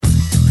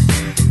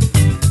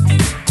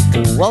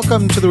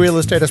Welcome to the Real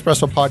Estate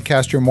Espresso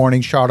Podcast, your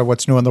morning shot of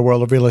what's new in the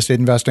world of real estate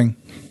investing.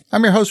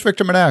 I'm your host,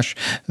 Victor Menashe.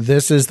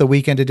 This is the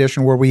weekend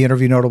edition where we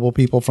interview notable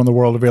people from the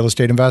world of real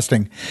estate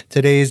investing.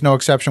 Today is no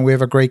exception. We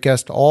have a great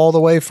guest all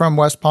the way from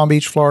West Palm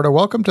Beach, Florida.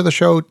 Welcome to the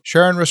show,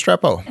 Sharon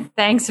Restrepo.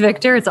 Thanks,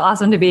 Victor. It's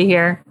awesome to be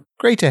here.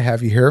 Great to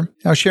have you here.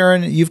 Now,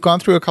 Sharon, you've gone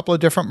through a couple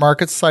of different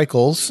market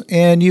cycles,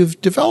 and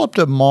you've developed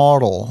a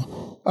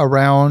model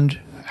around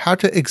how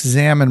to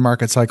examine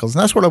market cycles.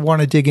 And that's what I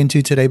want to dig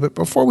into today. But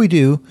before we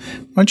do,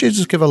 why don't you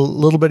just give a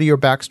little bit of your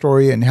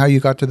backstory and how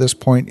you got to this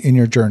point in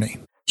your journey?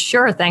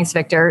 Sure. Thanks,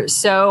 Victor.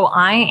 So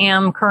I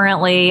am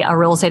currently a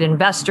real estate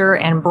investor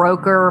and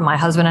broker. My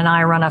husband and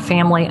I run a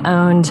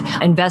family-owned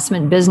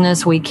investment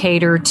business. We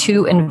cater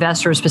to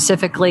investors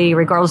specifically,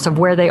 regardless of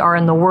where they are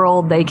in the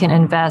world. They can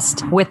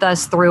invest with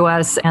us, through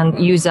us,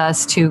 and use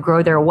us to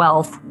grow their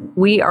wealth.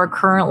 We are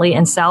currently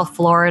in South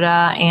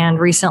Florida and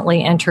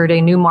recently entered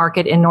a new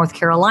market in North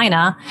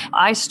Carolina.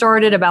 I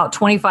started about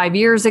 25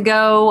 years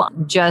ago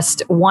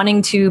just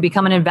wanting to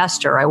become an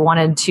investor.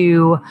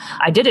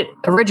 I did it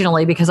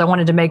originally because I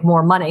wanted to make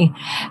more money.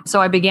 So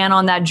I began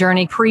on that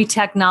journey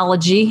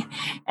pre-technology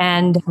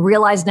and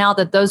realized now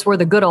that those were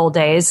the good old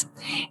days.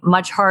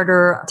 Much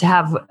harder to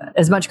have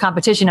as much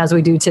competition as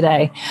we do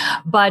today.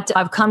 But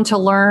I've come to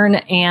learn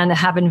and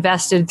have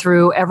invested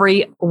through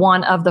every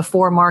one of the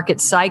 4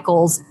 market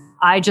cycles.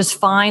 I just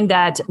find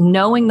that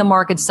knowing the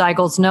market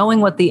cycles,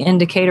 knowing what the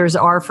indicators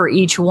are for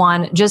each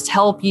one, just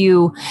help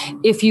you,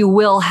 if you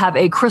will, have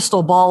a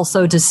crystal ball,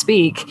 so to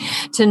speak,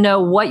 to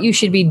know what you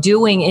should be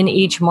doing in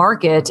each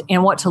market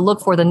and what to look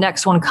for the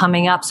next one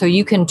coming up so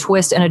you can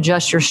twist and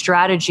adjust your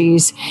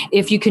strategies.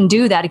 If you can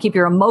do that, to keep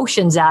your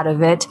emotions out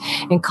of it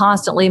and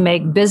constantly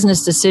make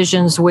business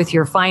decisions with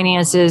your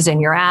finances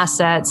and your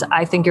assets,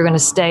 I think you're going to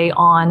stay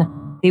on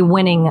the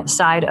winning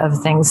side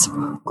of things.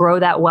 Grow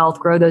that wealth,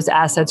 grow those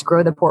assets,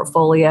 grow the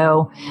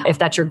portfolio, if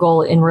that's your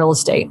goal in real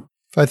estate.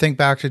 If I think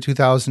back to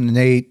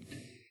 2008,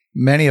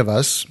 many of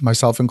us,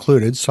 myself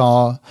included,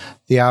 saw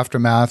the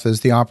aftermath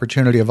as the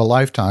opportunity of a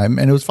lifetime.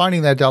 And it was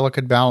finding that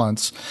delicate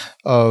balance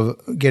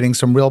of getting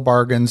some real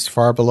bargains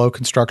far below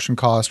construction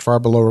cost, far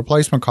below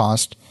replacement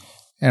cost.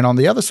 And on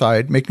the other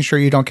side, making sure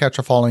you don't catch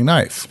a falling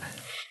knife.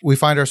 We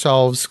find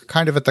ourselves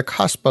kind of at the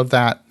cusp of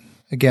that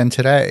again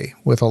today,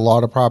 with a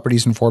lot of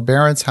properties in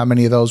forbearance. How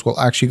many of those will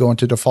actually go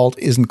into default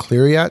isn't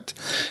clear yet.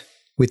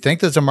 We think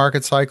there's a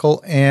market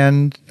cycle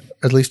and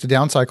at least a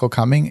down cycle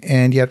coming,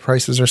 and yet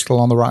prices are still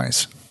on the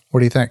rise.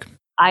 What do you think?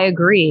 I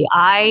agree.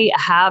 I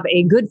have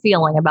a good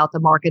feeling about the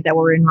market that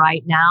we're in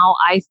right now.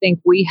 I think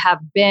we have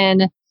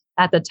been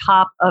at the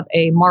top of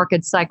a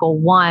market cycle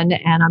 1,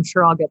 and I'm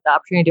sure I'll get the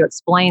opportunity to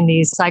explain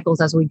these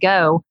cycles as we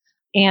go.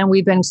 And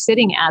we've been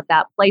sitting at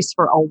that place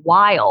for a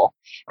while.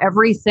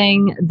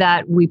 Everything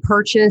that we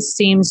purchase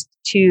seems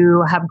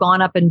to have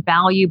gone up in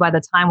value by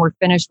the time we're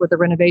finished with the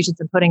renovations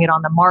and putting it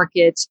on the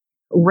market.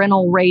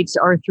 Rental rates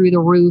are through the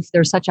roof.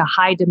 There's such a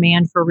high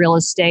demand for real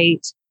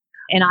estate.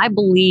 And I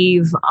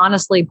believe,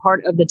 honestly,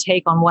 part of the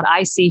take on what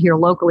I see here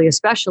locally,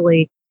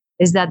 especially,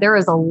 is that there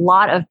is a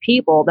lot of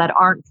people that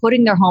aren't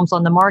putting their homes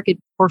on the market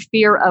for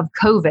fear of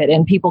COVID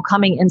and people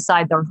coming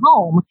inside their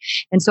home.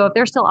 And so if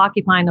they're still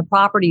occupying the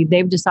property,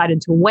 they've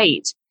decided to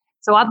wait.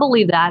 So I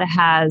believe that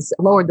has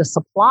lowered the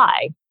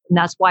supply. And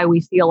that's why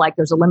we feel like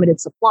there's a limited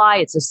supply.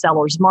 It's a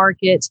seller's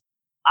market.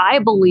 I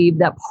believe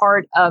that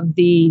part of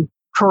the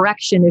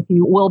correction, if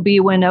you will, be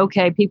when,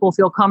 okay, people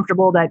feel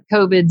comfortable that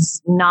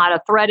COVID's not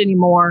a threat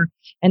anymore.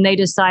 And they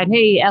decide,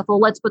 hey, Ethel,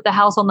 let's put the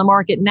house on the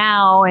market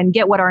now and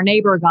get what our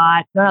neighbor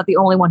got. They're not the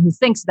only one who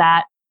thinks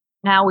that.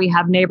 Now we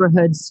have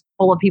neighborhoods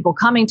full of people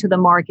coming to the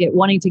market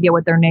wanting to get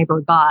what their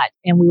neighbor got.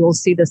 And we will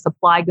see the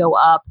supply go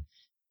up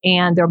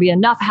and there'll be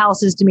enough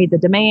houses to meet the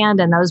demand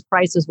and those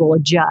prices will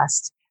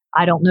adjust.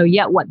 I don't know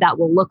yet what that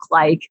will look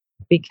like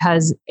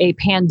because a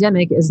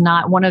pandemic is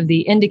not one of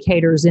the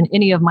indicators in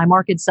any of my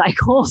market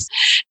cycles.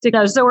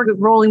 So we're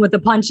rolling with the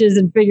punches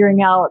and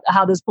figuring out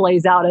how this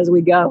plays out as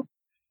we go.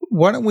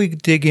 Why don't we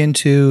dig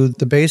into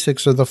the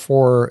basics of the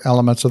 4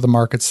 elements of the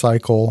market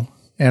cycle?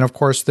 And of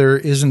course, there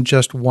isn't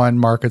just one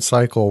market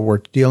cycle. We're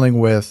dealing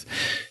with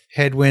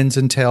headwinds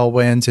and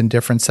tailwinds in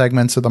different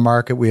segments of the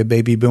market. We have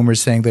baby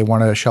boomers saying they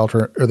want to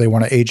shelter or they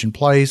want to age in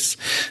place.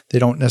 They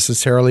don't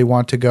necessarily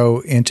want to go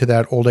into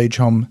that old age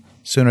home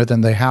sooner than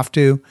they have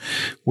to.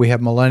 We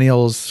have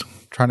millennials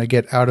trying to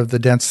get out of the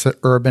dense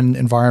urban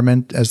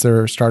environment as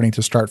they're starting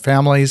to start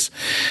families.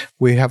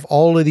 We have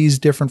all of these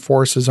different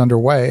forces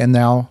underway, and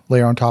now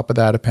layer on top of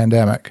that a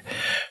pandemic.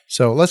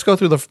 So let's go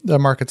through the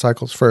market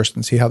cycles first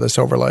and see how this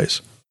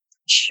overlays.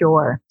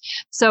 Sure.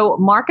 So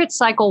market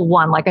cycle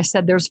 1, like I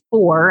said, there's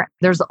 4.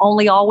 There's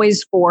only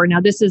always 4. Now,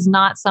 this is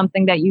not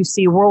something that you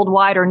see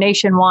worldwide or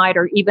nationwide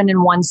or even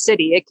in one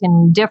city. It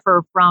can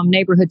differ from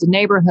neighborhood to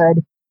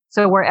neighborhood.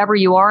 So wherever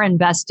you are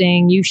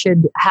investing, you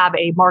should have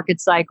a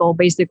market cycle,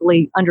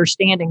 basically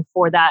understanding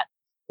for that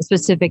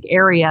specific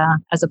area,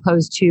 as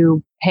opposed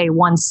to, hey,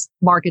 one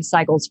market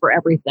cycles for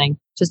everything,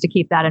 just to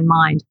keep that in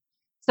mind.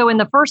 So in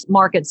the first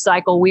market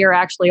cycle, we are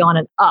actually on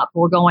an up.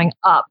 We're going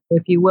up,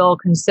 if you will,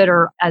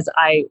 consider as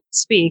I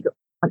speak.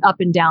 an up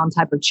and down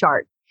type of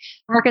chart.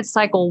 Market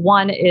cycle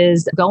one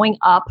is going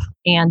up,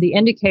 and the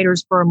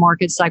indicators for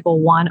market cycle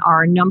one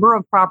are number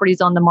of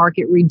properties on the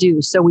market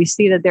reduced. So we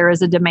see that there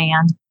is a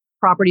demand.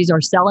 Properties are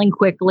selling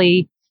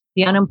quickly.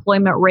 The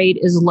unemployment rate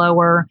is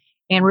lower,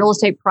 and real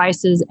estate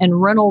prices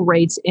and rental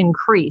rates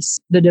increase.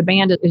 The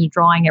demand is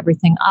drawing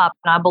everything up.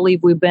 And I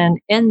believe we've been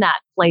in that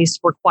place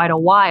for quite a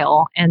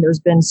while, and there's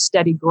been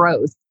steady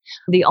growth.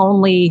 The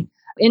only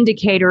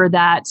indicator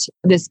that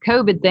this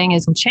COVID thing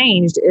has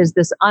changed is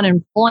this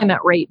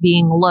unemployment rate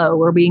being low.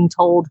 We're being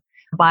told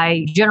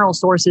by general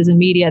sources and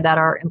media that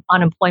our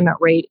unemployment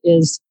rate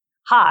is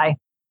high.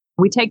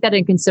 We take that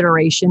in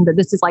consideration, but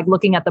this is like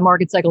looking at the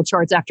market cycle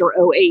charts after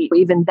 '08.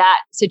 Even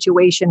that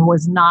situation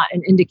was not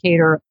an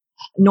indicator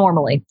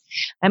normally.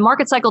 And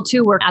market cycle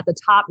two, we're at the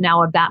top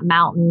now of that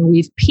mountain.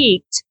 We've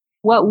peaked.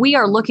 What we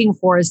are looking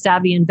for as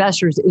savvy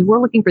investors is we're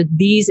looking for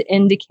these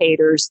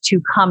indicators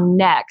to come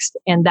next.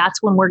 And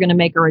that's when we're going to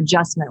make our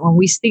adjustment. When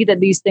we see that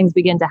these things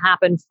begin to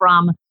happen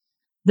from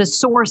the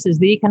sources,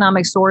 the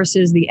economic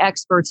sources, the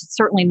experts,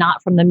 certainly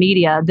not from the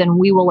media, then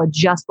we will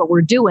adjust what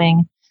we're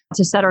doing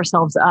to set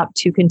ourselves up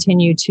to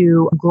continue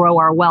to grow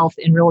our wealth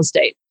in real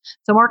estate.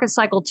 So market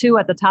cycle two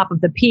at the top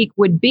of the peak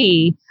would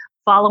be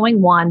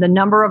following one, the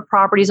number of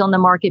properties on the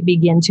market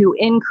begin to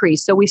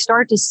increase. So we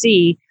start to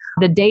see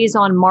the days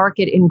on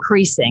market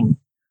increasing.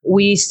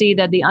 We see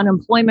that the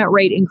unemployment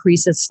rate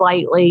increases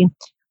slightly.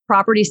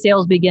 Property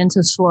sales begin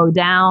to slow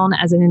down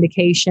as an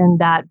indication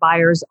that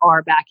buyers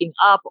are backing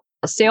up.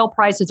 Sale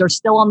prices are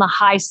still on the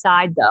high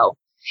side though.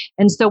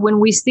 And so when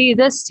we see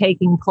this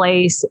taking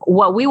place,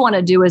 what we want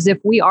to do is if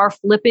we are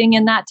flipping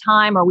in that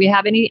time or we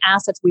have any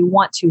assets we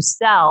want to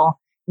sell,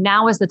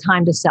 now is the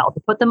time to sell, to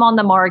put them on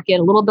the market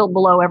a little bit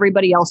below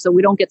everybody else so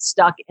we don't get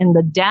stuck in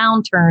the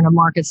downturn of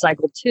market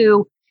cycle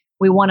two.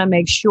 We want to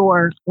make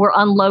sure we're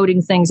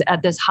unloading things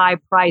at this high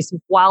price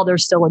while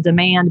there's still a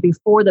demand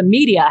before the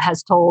media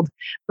has told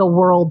the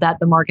world that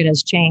the market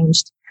has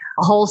changed.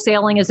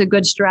 Wholesaling is a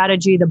good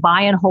strategy. The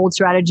buy and hold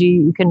strategy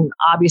you can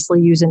obviously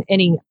use in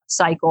any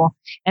cycle.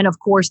 And of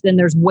course, then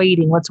there's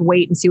waiting. Let's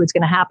wait and see what's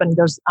going to happen.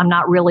 I'm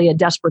not really a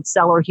desperate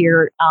seller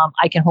here.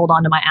 I can hold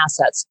on to my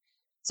assets.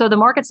 So the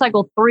market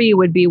cycle three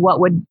would be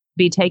what would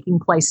be taking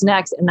place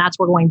next. And that's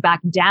we're going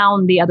back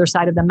down the other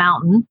side of the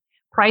mountain.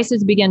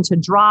 Prices begin to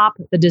drop.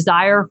 The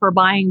desire for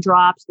buying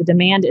drops. The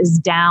demand is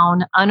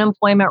down.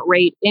 Unemployment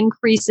rate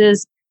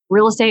increases.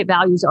 Real estate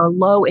values are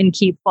low and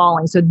keep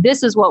falling. So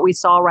this is what we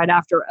saw right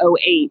after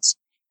 '08,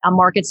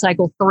 market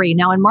cycle three.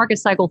 Now in market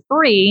cycle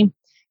three,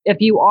 if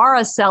you are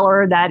a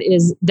seller that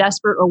is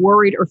desperate or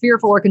worried or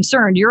fearful or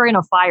concerned, you're in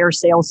a fire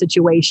sale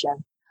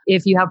situation.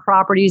 If you have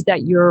properties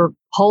that you're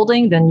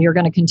holding, then you're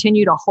going to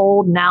continue to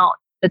hold. Now,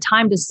 the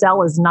time to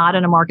sell is not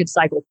in a market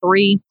cycle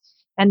three.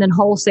 And then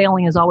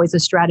wholesaling is always a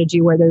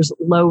strategy where there's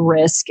low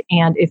risk.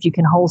 And if you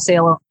can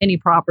wholesale any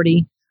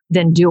property,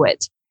 then do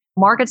it.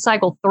 Market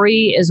cycle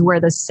three is where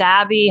the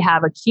savvy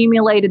have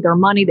accumulated their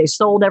money. They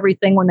sold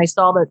everything when they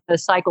saw that the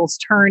cycle's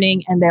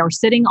turning and they're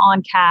sitting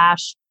on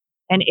cash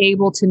and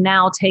able to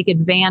now take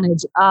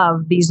advantage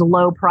of these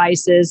low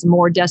prices,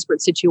 more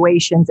desperate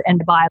situations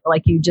and buy,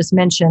 like you just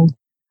mentioned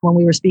when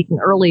we were speaking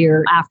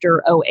earlier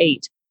after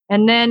 '08.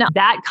 And then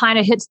that kind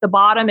of hits the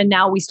bottom. And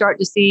now we start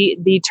to see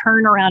the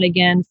turnaround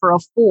again for a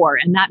four.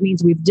 And that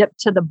means we've dipped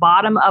to the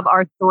bottom of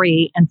our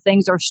three and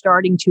things are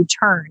starting to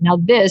turn. Now,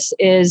 this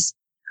is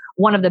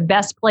one of the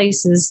best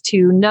places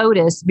to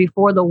notice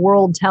before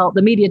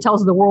the media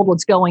tells the world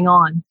what's going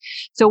on.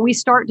 So we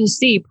start to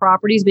see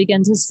properties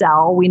begin to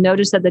sell. We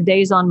notice that the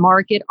days on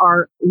market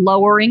are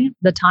lowering.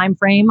 The time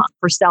frame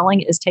for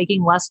selling is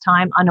taking less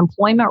time.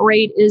 Unemployment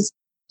rate is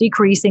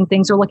decreasing.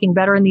 Things are looking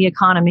better in the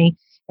economy.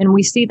 And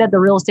we see that the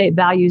real estate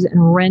values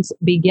and rents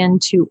begin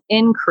to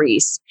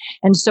increase.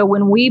 And so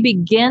when we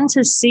begin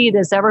to see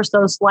this ever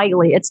so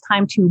slightly, it's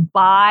time to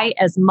buy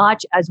as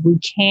much as we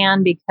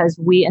can because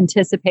we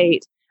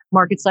anticipate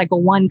market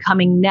cycle one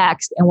coming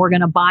next. And we're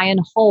going to buy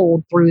and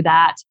hold through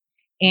that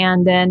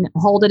and then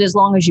hold it as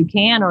long as you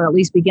can, or at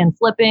least begin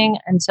flipping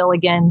until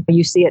again,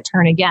 you see it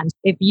turn again.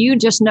 If you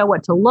just know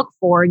what to look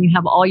for and you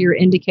have all your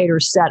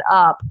indicators set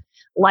up,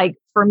 like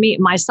for me,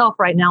 myself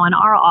right now in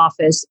our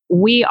office,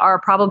 we are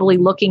probably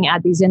looking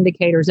at these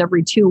indicators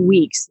every 2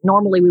 weeks.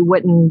 Normally, we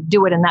wouldn't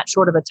do it in that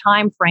short of a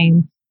time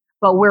frame,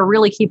 but we're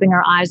really keeping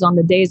our eyes on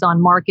the days on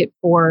market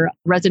for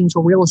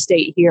residential real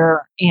estate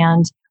here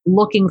and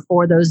looking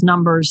for those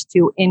numbers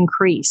to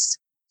increase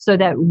so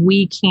that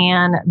we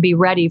can be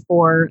ready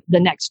for the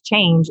next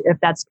change if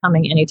that's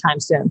coming anytime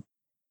soon.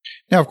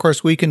 Now, of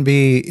course, we can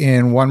be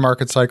in one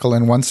market cycle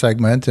in one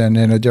segment and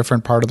in a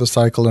different part of the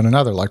cycle in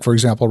another. Like, for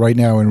example, right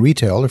now in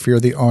retail, if you're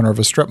the owner of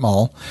a strip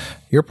mall,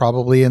 you're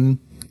probably in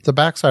the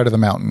backside of the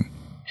mountain.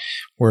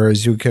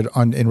 Whereas you could,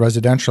 in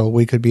residential,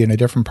 we could be in a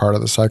different part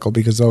of the cycle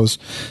because those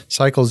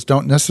cycles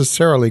don't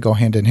necessarily go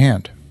hand in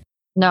hand.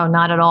 No,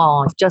 not at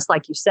all. Just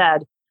like you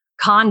said,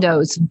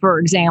 condos, for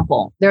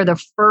example, they're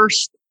the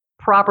first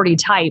property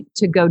type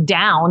to go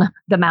down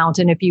the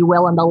mountain, if you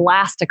will, and the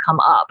last to come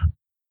up.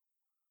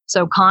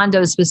 So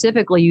condos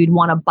specifically, you'd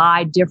want to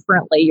buy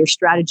differently. Your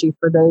strategy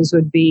for those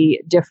would be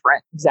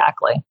different.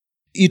 Exactly.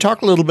 You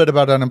talked a little bit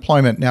about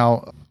unemployment.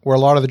 Now, where a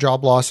lot of the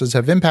job losses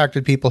have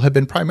impacted people have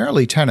been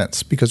primarily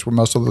tenants, because where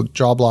most of the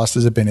job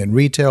losses have been in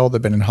retail,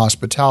 they've been in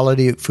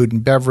hospitality, food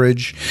and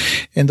beverage,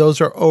 and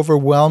those are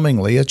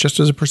overwhelmingly, just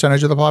as a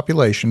percentage of the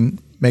population,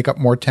 make up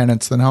more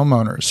tenants than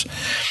homeowners.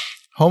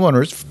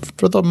 Homeowners,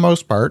 for the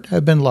most part,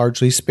 have been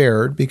largely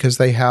spared because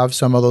they have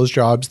some of those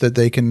jobs that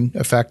they can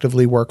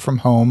effectively work from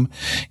home,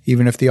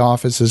 even if the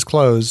office is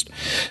closed.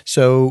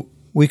 So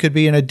we could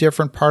be in a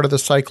different part of the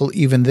cycle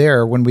even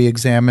there when we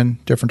examine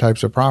different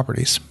types of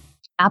properties.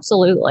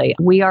 Absolutely.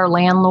 We are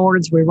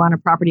landlords. We run a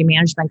property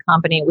management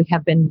company. We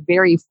have been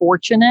very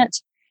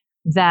fortunate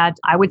that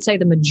I would say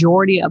the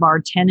majority of our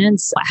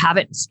tenants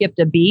haven't skipped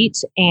a beat.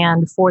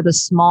 And for the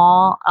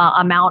small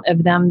amount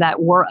of them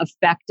that were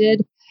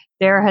affected,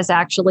 there has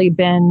actually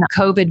been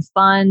COVID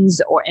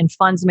funds and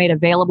funds made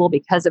available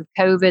because of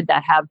COVID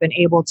that have been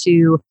able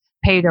to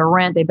pay their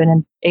rent. They've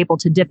been able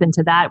to dip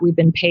into that. We've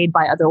been paid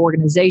by other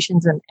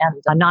organizations and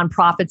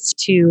nonprofits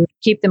to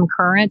keep them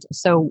current.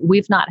 So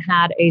we've not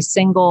had a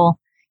single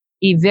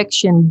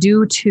eviction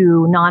due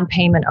to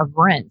non-payment of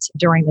rent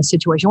during the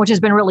situation, which has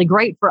been really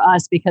great for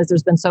us because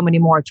there's been so many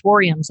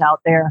moratoriums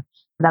out there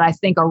that I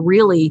think are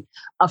really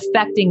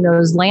affecting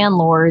those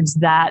landlords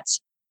that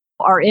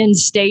are in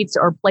states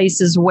or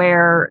places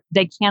where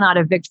they cannot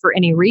evict for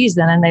any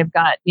reason. And they've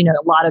got, a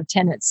lot of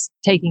tenants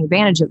taking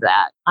advantage of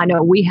that. I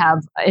know we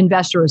have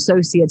investor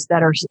associates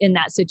that are in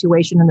that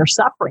situation and they're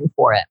suffering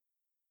for it.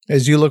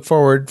 As you look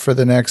forward for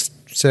the next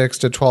 6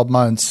 to 12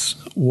 months,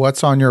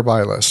 what's on your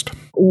buy list?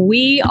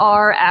 We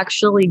are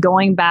actually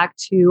going back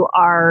to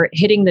our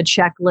hitting the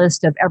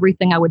checklist of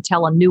everything I would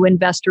tell a new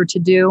investor to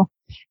do.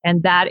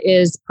 And that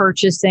is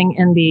purchasing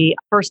in the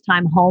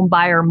first-time home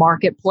buyer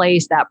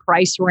marketplace, that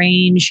price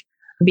range,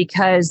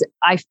 because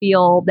I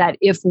feel that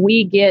if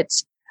we get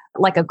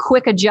like a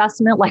quick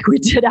adjustment like we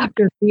did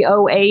after the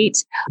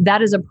 2008,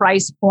 that is a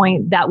price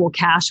point that will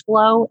cash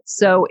flow.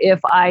 So if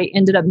I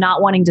ended up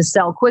not wanting to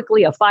sell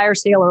quickly, a fire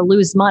sale or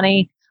lose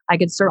money, I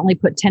could certainly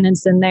put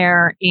tenants in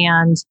there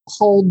and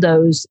hold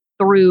those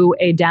through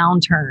a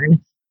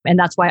downturn. And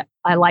that's why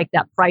I like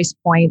that price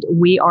point.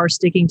 We are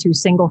sticking to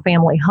single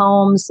family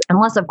homes,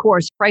 unless, of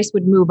course, price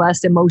would move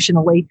us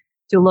emotionally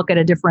to look at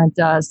a different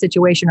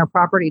situation or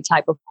property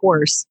type, of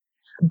course.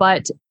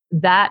 But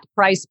that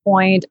price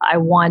point, I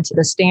want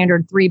the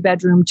standard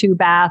 3-bedroom,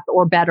 2-bath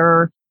or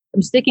better.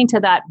 I'm sticking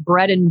to that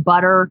bread and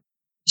butter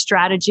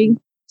strategy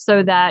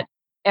so that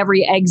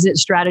every exit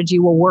strategy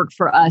will work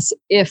for us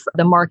if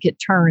the market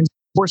turns.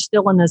 We're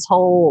still in this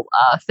whole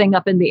thing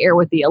up in the air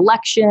with the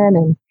election,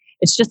 and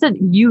it's just a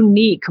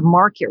unique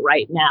market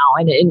right now.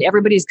 And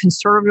everybody's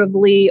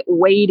conservatively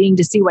waiting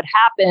to see what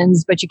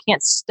happens, but you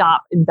can't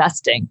stop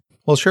investing.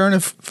 Well, Sharon,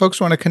 if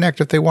folks want to connect,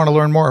 if they want to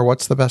learn more,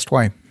 what's the best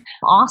way?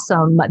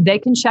 Awesome. They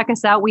can check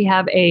us out. We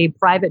have a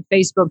private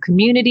Facebook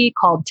community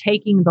called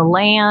Taking the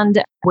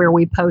Land, where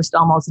we post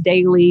almost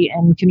daily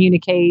and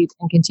communicate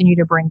and continue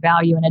to bring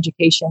value and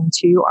education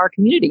to our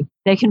community.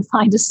 They can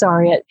find us,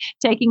 at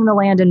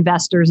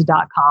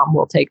takingthelandinvestors.com.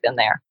 We'll take them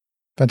there.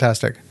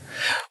 Fantastic.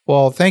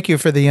 Well, thank you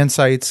for the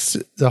insights.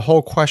 The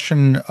whole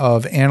question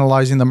of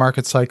analyzing the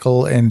market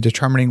cycle and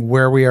determining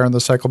where we are in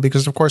the cycle,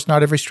 because of course,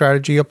 not every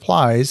strategy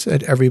applies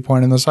at every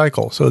point in the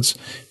cycle. So it's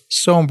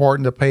so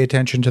important to pay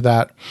attention to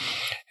that.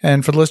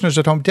 And for the listeners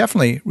at home,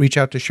 definitely reach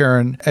out to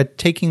Sharon at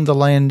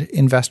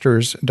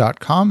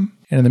takingthelandinvestors.com.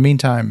 And in the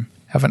meantime,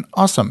 have an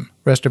awesome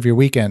rest of your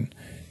weekend.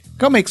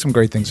 Go make some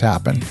great things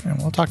happen. And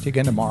we'll talk to you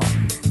again tomorrow.